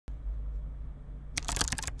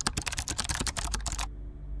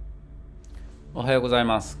おはようござい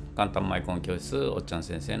ます。簡単マイコン教室おっちゃん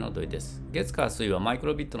先生の土井です。月火水はマイク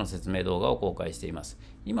ロビットの説明動画を公開しています。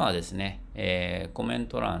今はですね、コメン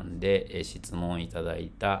ト欄で質問いただい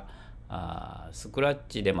たスクラッ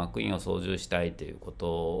チでマクイーンを操縦したいということ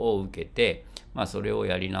を受けて、それを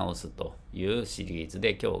やり直すというシリーズ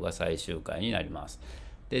で今日が最終回になります。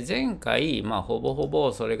で、前回、ほぼほ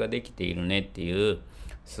ぼそれができているねっていう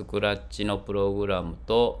スクラッチのプログラム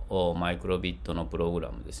とマイクロビットのプログ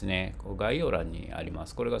ラムですね。概要欄にありま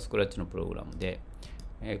す。これがスクラッチのプログラムで、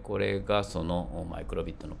これがそのマイクロ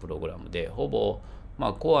ビットのプログラムで、ほぼ、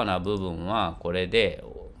コアな部分はこれで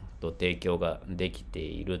提供ができて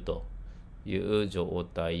いるという状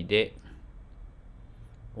態で、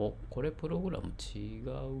これプログラム違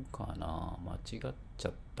うかな？間違っちゃ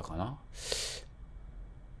ったかな？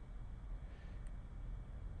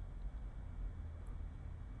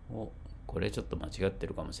これちょっと間違って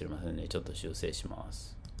るかもしれませんね。ちょっと修正しま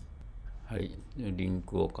す。はい、リン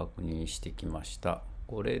クを確認してきました。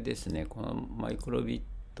これですね、このマイクロビッ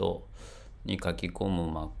トに書き込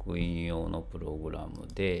むマクイーン用のプログラム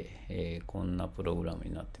で、こんなプログラム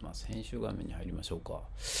になってます。編集画面に入りましょうか。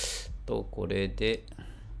これで、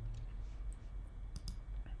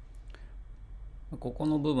ここ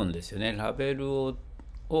の部分ですよね。ラベルを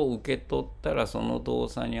受け取ったらその動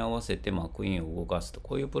作に合わせてマクイーンを動かすと、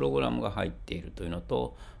こういうプログラムが入っているというの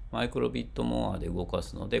と、マイクロビットモアで動か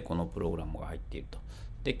すのでこのプログラムが入っていると。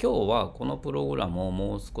で、今日はこのプログラムを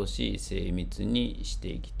もう少し精密にして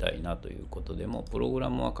いきたいなということで、もうプログラ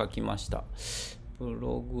ムは書きました。プ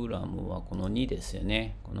ログラムはこの2ですよ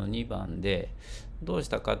ね。この2番でどうし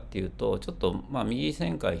たかっていうと、ちょっと右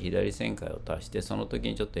旋回左旋回を足して、その時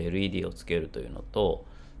にちょっと LED をつけるというのと、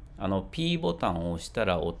P ボタンを押した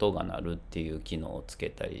ら音が鳴るっていう機能をつ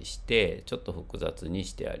けたりして、ちょっと複雑に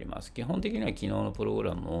してあります。基本的には昨日のプログ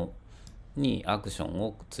ラムにアクション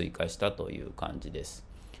を追加したという感じです。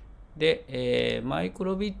で、マイク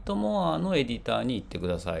ロビットモアのエディターに行ってく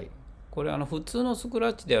ださい。これ普通のスク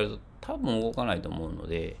ラッチでやると多分動かないと思うの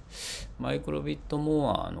で、マイクロビット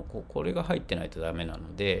モアのこれが入ってないとダメな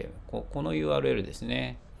ので、この URL です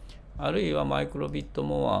ね。あるいはマイクロビット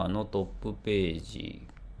モアのトップページ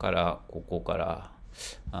からここから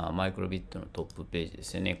マイクロビットのトップページで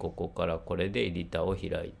すよね。ここからこれでエディターを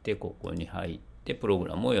開いて、ここに入ってプログ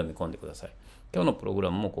ラムを読み込んでください。今日のプログラ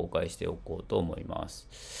ムも公開しておこうと思いま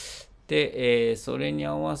す。で、それに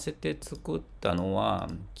合わせて作ったのは、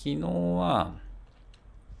昨日は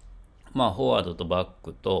フォワードとバッ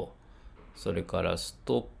クと、それからス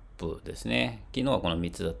トップですね。昨日はこの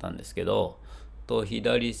3つだったんですけど、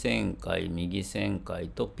左旋回、右旋回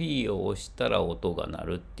と P を押したら音が鳴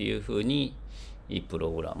るっていう風にプ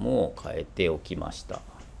ログラムを変えておきました。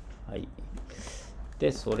はい。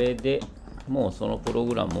で、それでもうそのプロ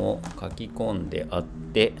グラムを書き込んであっ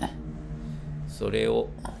て、それを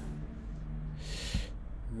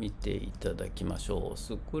見ていただきましょう。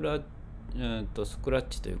スクラッ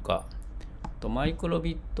チというか、マイクロ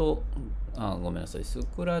ビット、ごめんなさい、ス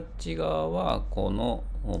クラッチ側はこの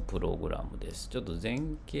プログラムです。ちょっと前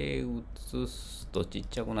景映すとちっ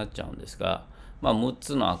ちゃくなっちゃうんですが、6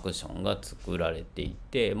つのアクションが作られてい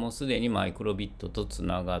て、もうすでにマイクロビットとつ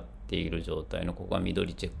ながっている状態の、ここが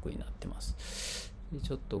緑チェックになってます。で、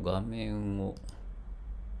ちょっと画面を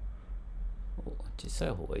小さい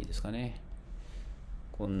方がいいですかね。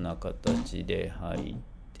こんな形で入っ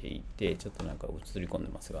ていて、ちょっとなんか映り込んで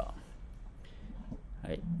ますが、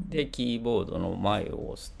はい、で、キーボードの前を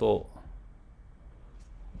押すと、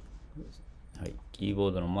はい、キーボ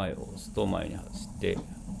ードの前を押すと前に走って、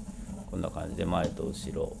こんな感じで前と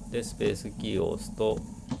後ろで、スペースキーを押すと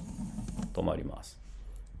止まります。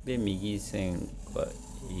で、右旋回、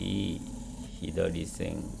左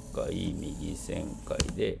旋回、右旋回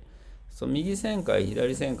で、その右旋回、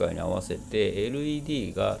左旋回に合わせて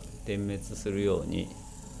LED が点滅するように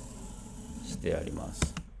してありま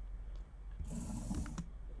す。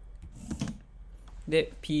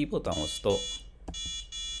で、P ボタンを押すと、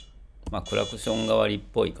クラクション代わりっ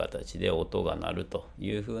ぽい形で音が鳴るとい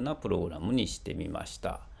う風なプログラムにしてみまし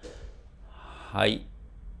た。はい。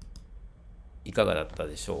いかがだった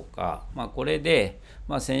でしょうか。これで、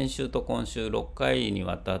先週と今週6回に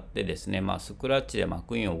わたってですね、スクラッチでマ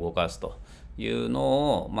クイーンを動かすという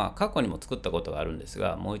のを、過去にも作ったことがあるんです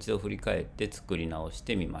が、もう一度振り返って作り直し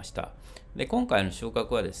てみました。で、今回の収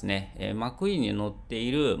穫はですね、マクイーンに載って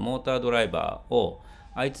いるモータードライバーを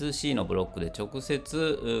I2C のブロックで直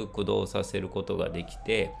接駆動させることができ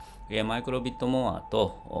て、マイクロビットモア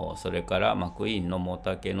とそれからマクイーンのモー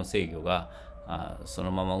ター系の制御がそ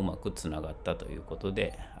のままうまくつながったということ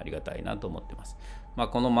でありがたいなと思ってます。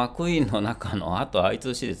このマクイーンの中のあと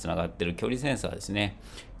I2C でつながっている距離センサーですね。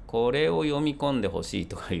これを読み込んでほしい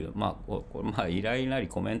とかいう、依頼なり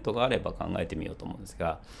コメントがあれば考えてみようと思うんです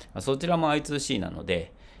が、そちらも I2C なの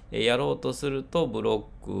で、やろうとするとブロ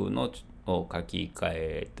ックの書き換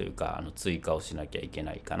えというか追加をしなきゃいけ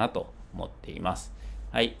ないかなと思っています。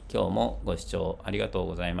はい、今日もご視聴ありがとう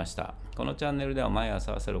ございました。このチャンネルでは毎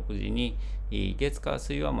朝6時に月火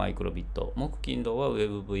水はマイクロビット、木金土は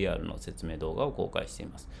WebVR の説明動画を公開してい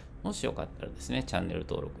ます。もしよかったらですね、チャンネル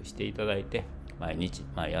登録していただいて、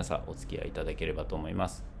毎朝お付き合いいただければと思いま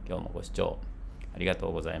す。今日もご視聴ありがと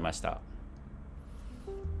うございました。